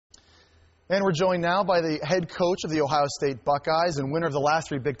And we're joined now by the head coach of the Ohio State Buckeyes and winner of the last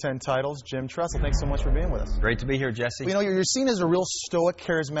 3 Big Ten titles, Jim Tressel. Thanks so much for being with us. Great to be here, Jesse. Well, you know, you're seen as a real stoic,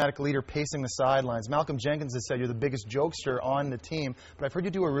 charismatic leader pacing the sidelines. Malcolm Jenkins has said you're the biggest jokester on the team, but I've heard you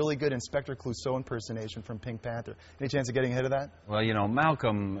do a really good Inspector Clouseau impersonation from Pink Panther. Any chance of getting ahead of that? Well, you know,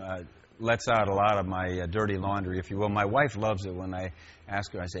 Malcolm lets out a lot of my dirty laundry, if you will. My wife loves it when I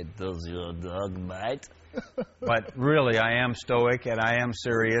ask her, I say, "Does your dog bite?" But really, I am stoic and I am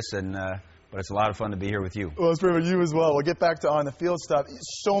serious, and but it's a lot of fun to be here with you. Well, it's pretty much you as well. We'll get back to on-the-field stuff.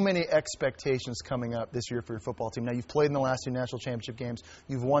 So many expectations coming up this year for your football team. Now, you've played in the last 2 national championship games.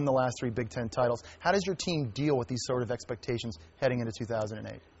 You've won the last 3 Big Ten titles. How does your team deal with these sort of expectations heading into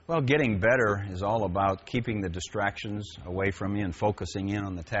 2008? Well, getting better is all about keeping the distractions away from you and focusing in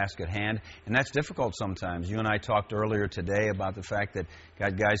on the task at hand. And that's difficult sometimes. You and I talked earlier today about the fact that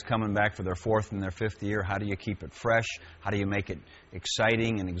got guys coming back for their 4th and their 5th year. How do you keep it fresh? How do you make it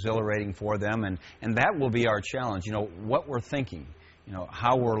exciting and exhilarating for them? And that will be our challenge. You know, what we're thinking, you know,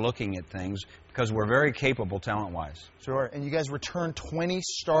 how we're looking at things, because we're very capable talent-wise. Sure. And you guys returned 20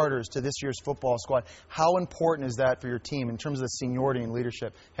 starters to this year's football squad. How important is that for your team in terms of the seniority and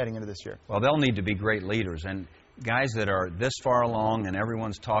leadership heading into this year? Well, they'll need to be great leaders. And guys that are this far along and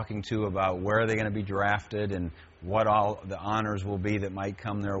everyone's talking to about where they're going to be drafted and what all the honors will be that might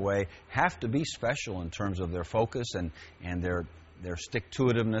come their way have to be special in terms of their focus and their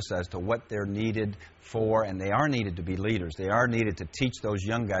stick-to-itiveness as to what they're needed for, and they are needed to be leaders. They are needed to teach those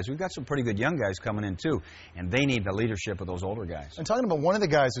young guys. We've got some pretty good young guys coming in, too, and they need the leadership of those older guys. And talking about one of the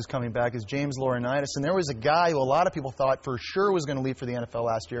guys who's coming back is James Laurinaitis, and there was a guy who a lot of people thought for sure was going to leave for the NFL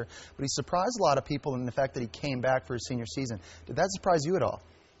last year, but he surprised a lot of people in the fact that he came back for his senior season. Did that surprise you at all?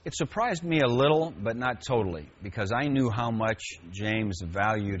 It surprised me a little, but not totally, because I knew how much James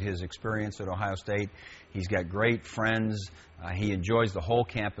valued his experience at Ohio State. He's got great friends. He enjoys the whole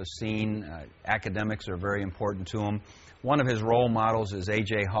campus scene. Academics are very important to him. One of his role models is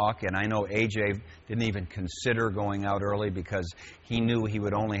A.J. Hawk, and I know A.J. didn't even consider going out early because he knew he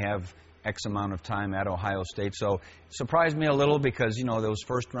would only have X amount of time at Ohio State. So it surprised me a little because, you know, those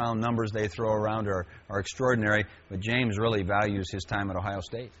first-round numbers they throw around are extraordinary, but James really values his time at Ohio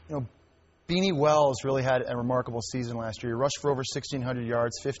State. You know, Beanie Wells really had a remarkable season last year. He rushed for over 1,600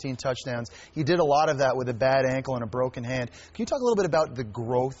 yards, 15 touchdowns. He did a lot of that with a bad ankle and a broken hand. Can you talk a little bit about the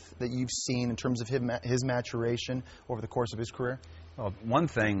growth that you've seen in terms of his maturation over the course of his career? Well, one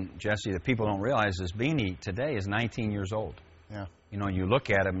thing, Jesse, that people don't realize is Beanie today is 19 years old. Yeah. You know, you look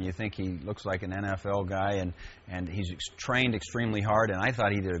at him and you think he looks like an NFL guy, and he's trained extremely hard, and I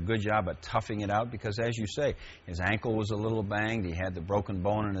thought he did a good job at toughing it out because, as you say, his ankle was a little banged. He had the broken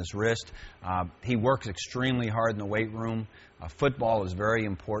bone in his wrist. He works extremely hard in the weight room. Football is very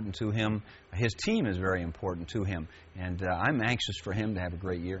important to him. His team is very important to him, and I'm anxious for him to have a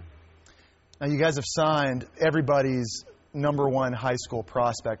great year. Now, you guys have signed everybody's #1 high school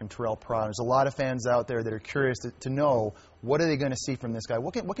prospect in Terrell Pryor. There's a lot of fans out there that are curious to know what are they going to see from this guy.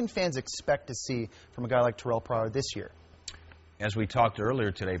 What can fans expect to see from a guy like Terrell Pryor this year? As we talked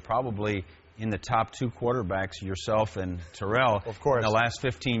earlier today, probably in the top 2 quarterbacks, yourself and Terrell, of course, in the last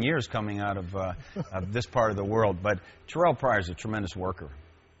 15 years coming out of this part of the world. But Terrell Pryor is a tremendous worker.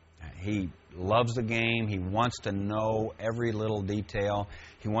 He loves the game. He wants to know every little detail.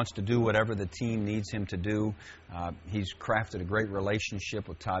 He wants to do whatever the team needs him to do. He's crafted a great relationship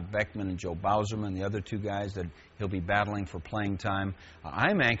with Todd Beckman and Joe Bauserman, the other 2 guys that he'll be battling for playing time.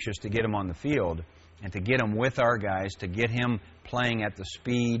 I'm anxious to get him on the field and to get him with our guys, to get him playing at the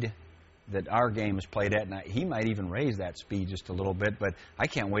speed that our game is played at. Now, he might even raise that speed just a little bit, but I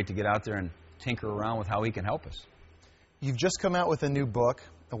can't wait to get out there and tinker around with how he can help us. You've just come out with a new book,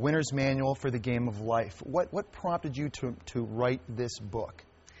 A Winner's Manual for the Game of Life. What prompted you to write this book?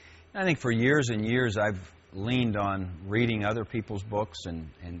 I think for years and years I've leaned on reading other people's books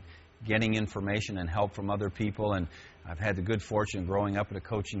and getting information and help from other people, and I've had the good fortune growing up in a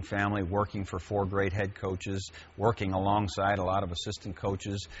coaching family, working for 4 great head coaches, working alongside a lot of assistant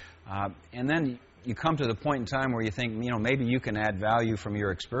coaches, and then you come to the point in time where you think, you know, maybe you can add value from your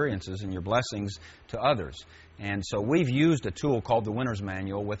experiences and your blessings to others. And so we've used a tool called the Winner's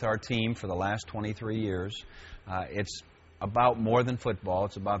Manual with our team for the last 23 years. It's about more than football.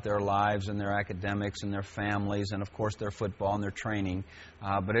 It's about their lives and their academics and their families and, of course, their football and their training.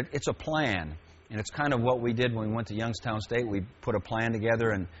 But it's a plan. And it's kind of what we did when we went to Youngstown State. We put a plan together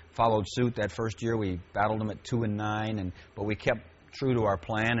and followed suit that first year. We battled them at 2-9, but we kept true to our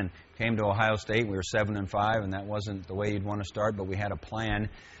plan and came to Ohio State. We were 7-5, and that wasn't the way you'd want to start, but we had a plan.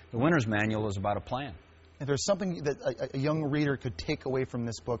 The Winner's Manual is about a plan. If there's something that a young reader could take away from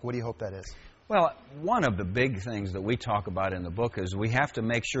this book, what do you hope that is? Well, one of the big things that we talk about in the book is we have to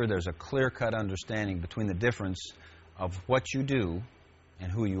make sure there's a clear-cut understanding between the difference of what you do and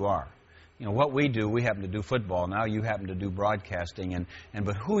who you are. You know, what we do, we happen to do football. Now you happen to do broadcasting.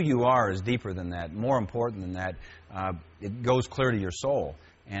 But who you are is deeper than that, more important than that. It goes clear to your soul.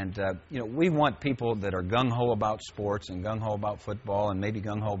 And, you know, we want people that are gung-ho about sports and gung-ho about football and maybe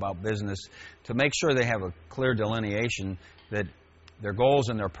gung-ho about business to make sure they have a clear delineation that their goals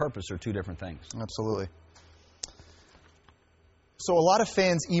and their purpose are two different things. Absolutely. So a lot of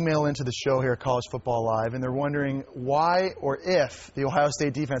fans email into the show here at College Football Live, and they're wondering why or if the Ohio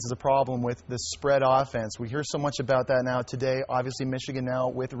State defense is a problem with the spread offense. We hear so much about that now today. Obviously, Michigan now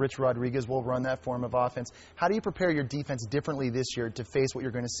with Rich Rodriguez will run that form of offense. How do you prepare your defense differently this year to face what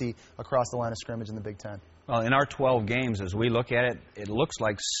you're going to see across the line of scrimmage in the Big Ten? Well, in our 12 games, as we look at it, it looks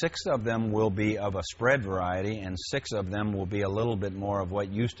like 6 of them will be of a spread variety, and 6 of them will be a little bit more of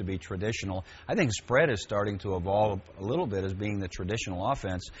what used to be traditional. I think spread is starting to evolve a little bit as being the traditional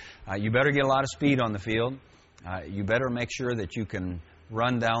offense. You better get a lot of speed on the field. You better make sure that you can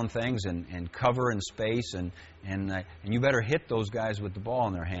run down things and cover in space, and you better hit those guys with the ball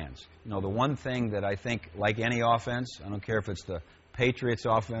in their hands. You know, the one thing that I think, like any offense, I don't care if it's the Patriots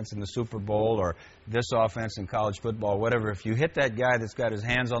offense in the Super Bowl or this offense in college football, whatever, if you hit that guy that's got his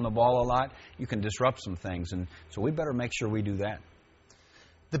hands on the ball a lot, you can disrupt some things. And so we better make sure we do that.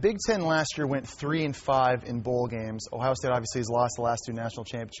 The Big Ten last year went 3-5 in bowl games. Ohio State obviously has lost the last 2 national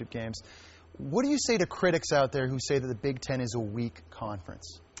championship games. What do you say to critics out there who say that the Big Ten is a weak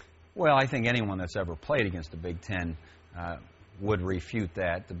conference? Well, I think anyone that's ever played against the Big Ten would refute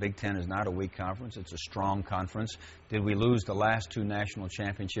that. The Big Ten is not a weak conference. It's a strong conference. Did we lose the last 2 national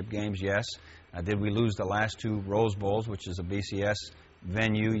championship games? Yes. Did we lose the last 2 Rose Bowls, which is a BCS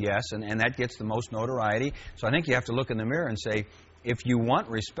venue? Yes. And that gets the most notoriety. So I think you have to look in the mirror and say, if you want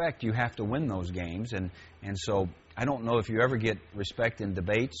respect, you have to win those games. And so I don't know if you ever get respect in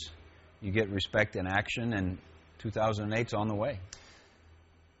debates. You get respect in action, and 2008's on the way.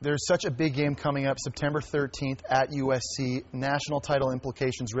 There's such a big game coming up September 13th at USC. National title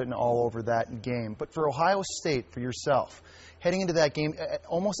implications written all over that game. But for Ohio State, for yourself, heading into that game,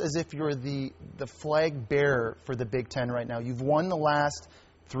 almost as if you're the flag bearer for the Big Ten right now. You've won the last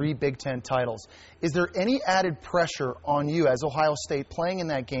 3 Big Ten titles. Is there any added pressure on you as Ohio State playing in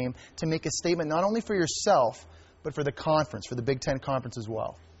that game to make a statement not only for yourself, but for the conference, for the Big Ten conference as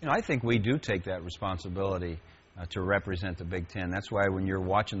well? You know, I think we do take that responsibility to represent the Big Ten. That's why when you're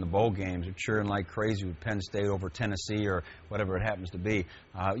watching the bowl games, you're cheering like crazy with Penn State over Tennessee or whatever it happens to be.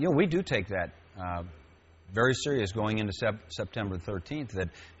 You know, we do take that very serious going into September 13th, that,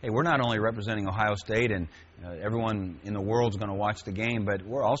 hey, we're not only representing Ohio State and everyone in the world's going to watch the game, but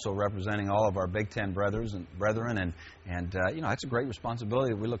we're also representing all of our Big Ten brethren, and you know, that's a great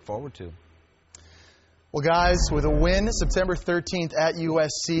responsibility that we look forward to. Well, guys, with a win September 13th at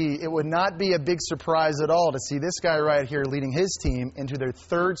USC, it would not be a big surprise at all to see this guy right here leading his team into their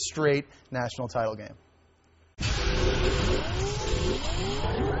 3rd straight national title game.